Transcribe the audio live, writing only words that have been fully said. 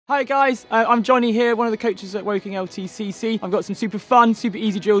Hi guys, I'm Johnny here, one of the coaches at Woking LTCC. I've got some super fun, super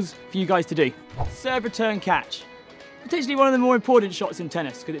easy drills for you guys to do. Serve, return, catch. Potentially one of the more important shots in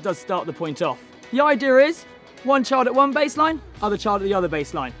tennis because it does start the point off. The idea is one child at one baseline, other child at the other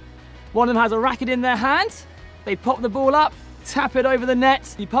baseline. One of them has a racket in their hand, they pop the ball up, tap it over the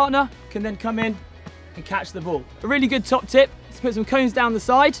net. Your partner can then come in and catch the ball. A really good top tip is to put some cones down the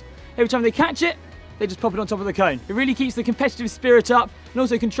side. Every time they catch it, they just pop it on top of the cone. It really keeps the competitive spirit up and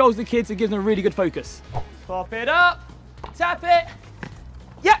also controls the kids and gives them a really good focus. Pop it up, tap it.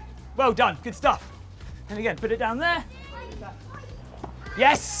 Yeah, well done, good stuff. And again, put it down there.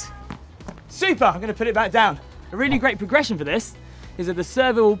 Yes, super, I'm gonna put it back down. A really great progression for this is that the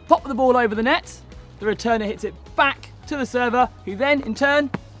server will pop the ball over the net, the returner hits it back to the server, who then, in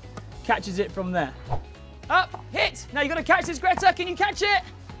turn, catches it from there. Up, hit. Now you've got to catch this, Greta. Can you catch it?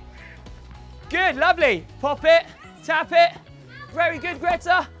 Good, lovely. Pop it, tap it. Very good,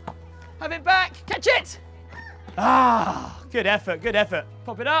 Greta. Have it back, catch it. Ah, good effort, good effort.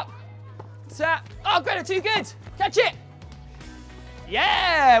 Pop it up, tap. Oh, Greta, too good. Catch it.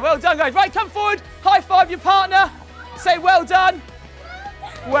 Yeah, well done, guys. Right, come forward. High five your partner. Say well done.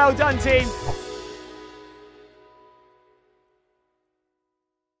 Well done, team.